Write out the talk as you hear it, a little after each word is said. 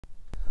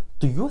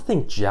Do you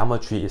think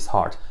geometry is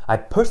hard? I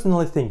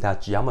personally think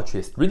that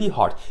geometry is really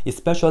hard,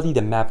 especially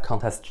the math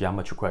contest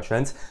geometry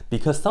questions,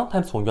 because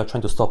sometimes when you're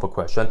trying to solve a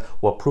question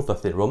or prove a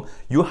theorem,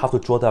 you have to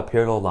draw that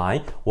parallel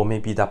line, or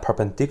maybe that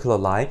perpendicular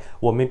line,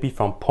 or maybe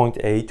from point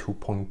A to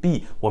point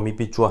B, or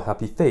maybe draw a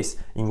happy face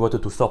in order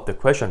to solve the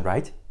question,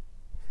 right?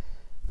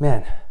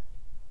 Man,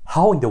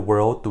 how in the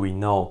world do we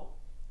know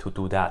to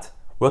do that?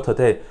 Well,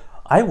 today,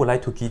 I would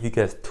like to give you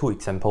guys two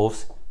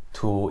examples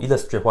to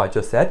illustrate what I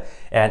just said,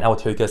 and I will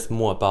tell you guys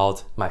more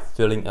about my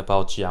feeling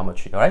about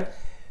geometry, alright?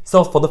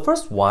 So for the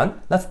first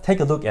one, let's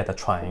take a look at the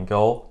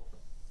triangle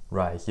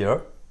right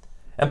here.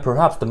 And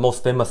perhaps the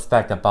most famous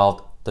fact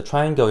about the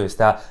triangle is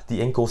that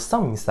the angle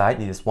sum inside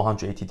is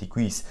 180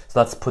 degrees. So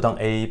let's put on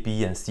A,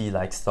 B, and C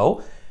like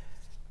so.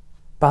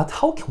 But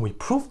how can we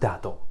prove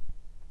that though?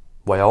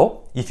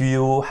 Well, if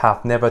you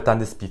have never done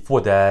this before,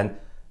 then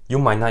you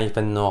might not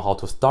even know how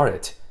to start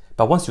it.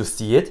 But once you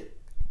see it,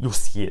 you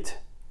see it.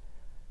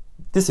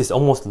 This is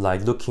almost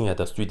like looking at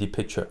a 3D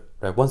picture,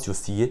 right? Once you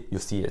see it, you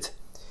see it.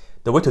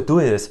 The way to do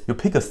it is you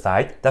pick a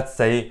side. Let's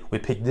say we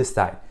pick this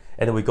side,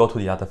 and then we go to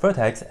the other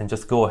vertex and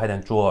just go ahead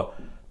and draw a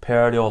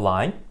parallel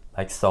line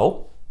like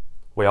so.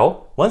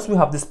 Well, once we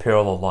have this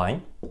parallel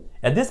line,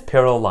 and this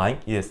parallel line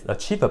is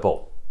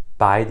achievable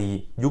by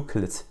the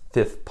Euclid's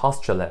fifth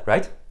postulate,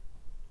 right?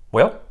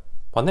 Well,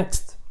 what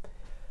next?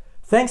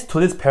 Thanks to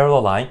this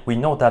parallel line, we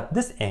know that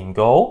this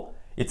angle,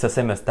 it's the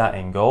same as that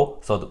angle,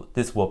 so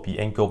this will be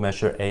angle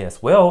measure A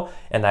as well,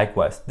 and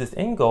likewise, this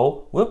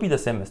angle will be the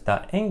same as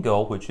that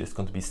angle, which is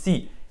going to be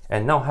C.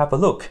 And now have a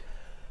look.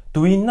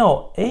 Do we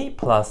know A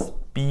plus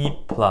B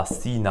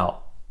plus C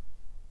now?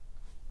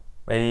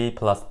 A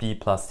plus B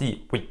plus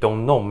C, we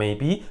don't know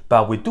maybe,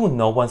 but we do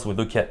know once we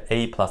look at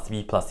A plus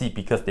B plus C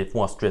because they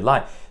form a straight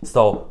line.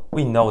 So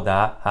we know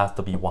that has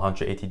to be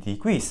 180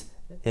 degrees.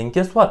 And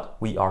guess what?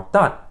 We are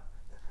done.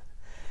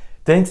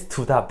 Thanks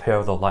to that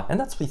parallel line. And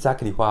that's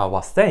exactly what I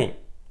was saying.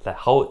 Like,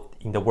 how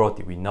in the world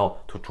did we know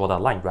to draw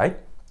that line, right?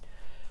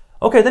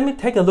 Okay, let me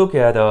take a look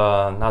at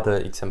another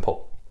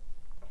example.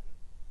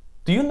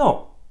 Do you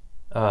know,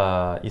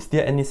 is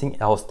there anything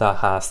else that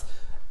has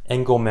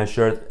angle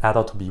measured add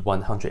up to be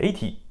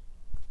 180?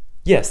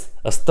 Yes,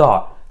 a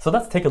star. So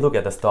let's take a look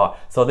at the star.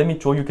 So let me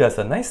draw you guys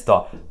a nice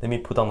star. Let me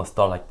put on a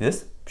star like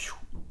this.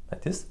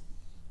 Like this.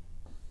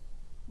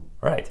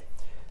 All right.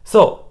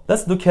 So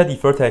let's look at the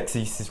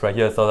vertices right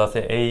here. So let's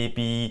say A,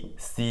 B,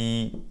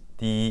 C,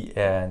 D,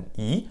 and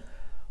E.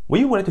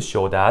 We wanted to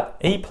show that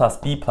A plus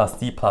B plus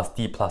C plus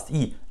D plus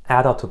E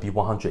add up to be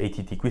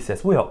 180 degrees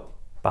as well.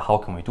 But how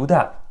can we do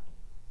that?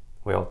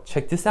 Well,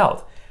 check this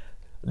out.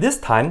 This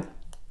time,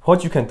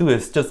 what you can do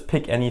is just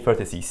pick any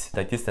vertices,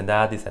 like this and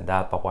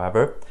that, but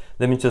whatever.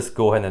 Let me just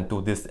go ahead and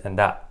do this and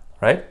that,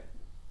 right?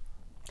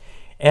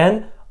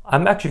 And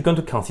I'm actually going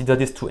to consider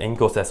these two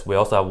angles as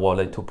well, so I would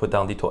like to put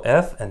down little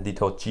f and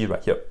little g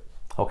right here.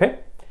 Okay?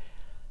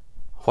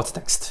 What's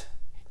next?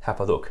 Have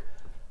a look.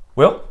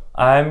 Well,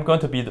 I'm going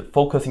to be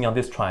focusing on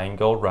this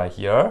triangle right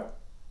here.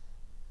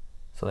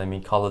 So let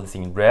me color this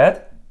in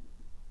red.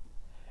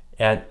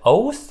 And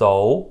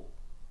also,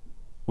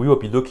 we will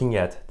be looking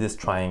at this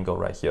triangle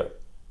right here.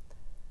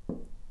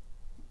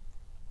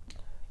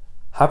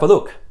 Have a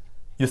look.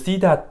 You see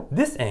that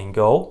this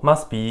angle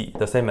must be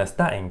the same as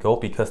that angle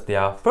because they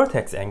are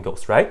vertex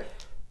angles, right?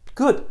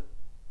 Good.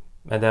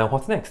 And then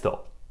what's next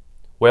though?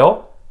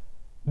 Well,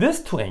 these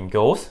two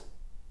angles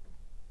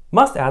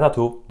must add up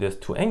to these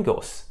two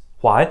angles.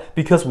 Why?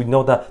 Because we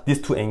know that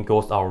these two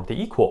angles are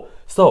already equal.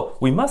 So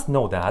we must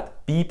know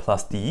that B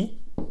plus D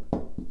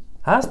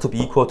has to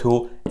be equal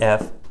to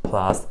F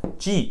plus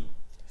G.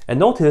 And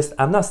notice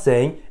I'm not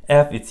saying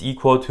F is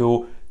equal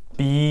to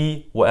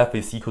B or F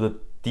is equal to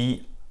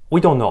D. We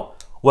don't know.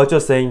 We're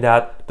just saying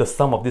that the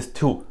sum of these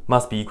two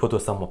must be equal to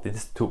the sum of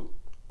these two.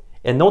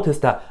 And notice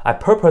that I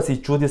purposely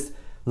drew this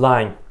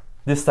line,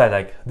 this side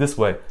like this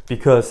way,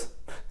 because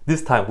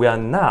this time we are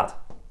not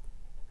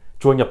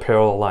drawing a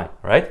parallel line,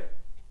 right?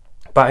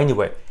 But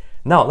anyway,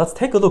 now let's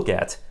take a look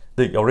at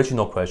the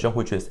original question,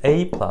 which is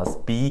A plus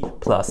B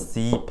plus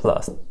C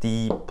plus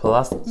D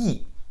plus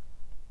E.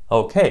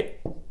 Okay,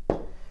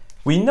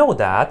 we know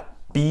that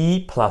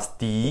B plus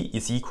D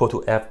is equal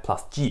to F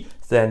plus G.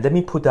 Then let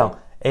me put down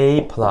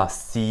A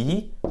plus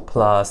C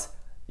plus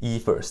E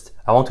first.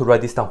 I want to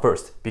write this down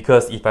first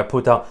because if I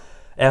put down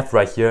F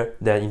right here,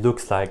 then it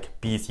looks like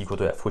B is equal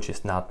to F, which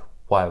is not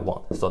what I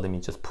want. So let me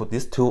just put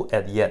these two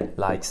at the end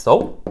like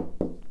so.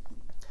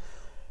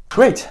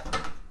 Great,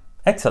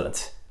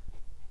 excellent.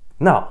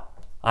 Now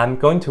I'm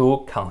going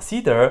to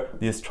consider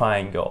this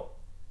triangle.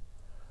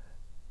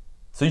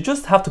 So you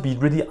just have to be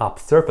really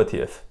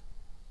observative.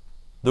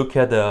 Look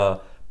at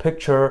the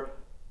picture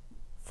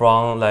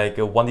from like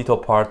one little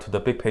part to the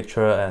big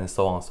picture and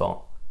so on and so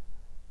on.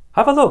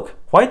 Have a look.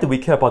 Why do we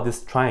care about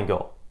this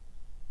triangle?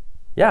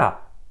 Yeah,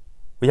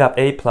 we have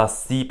A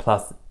plus C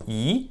plus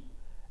E,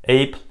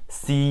 A,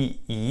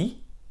 C, E,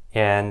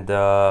 and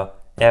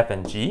F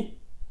and G.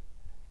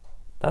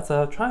 That's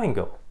a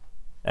triangle.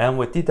 And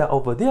we did that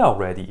over there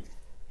already.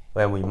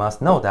 And we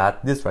must know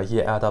that this right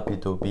here add up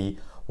to be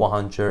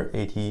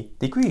 180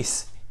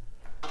 degrees.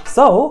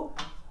 So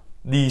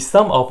the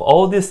sum of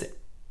all these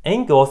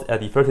angles at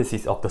the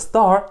vertices of the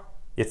star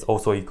is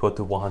also equal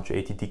to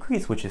 180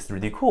 degrees, which is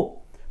really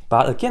cool.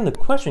 But again, the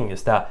question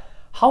is that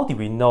how do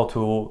we know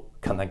to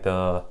connect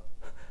the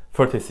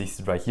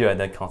vertices right here and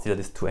then consider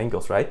these two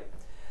angles, right?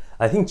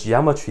 I think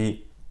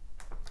geometry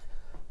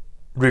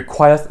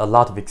requires a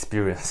lot of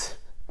experience.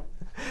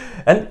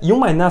 And you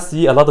might not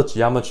see a lot of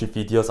geometry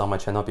videos on my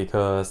channel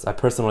because I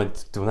personally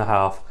do not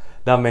have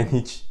that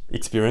many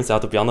experience, I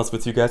have to be honest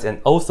with you guys,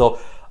 and also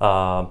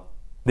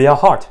they are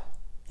hard.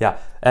 Yeah,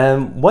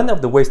 and one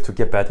of the ways to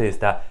get better is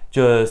that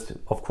just,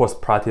 of course,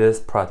 practice,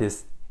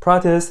 practice,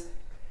 practice.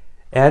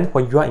 And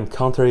when you are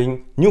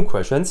encountering new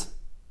questions,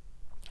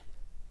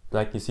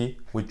 like you see,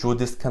 we drew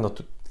this kind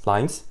of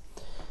lines.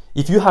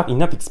 If you have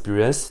enough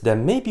experience,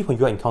 then maybe when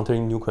you are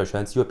encountering new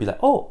questions, you'll be like,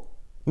 oh,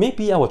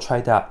 maybe I will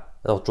try that.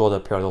 I'll draw the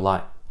parallel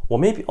line. Or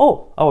maybe,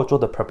 oh, I will draw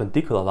the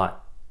perpendicular line.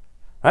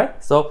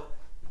 Right? So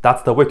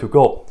that's the way to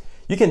go.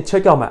 You can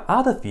check out my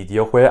other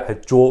video where I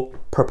draw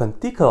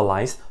perpendicular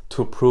lines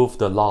to prove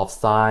the law of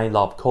sine,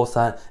 law of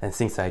cosine, and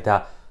things like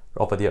that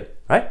over there.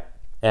 Right?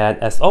 And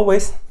as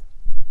always,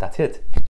 that's it.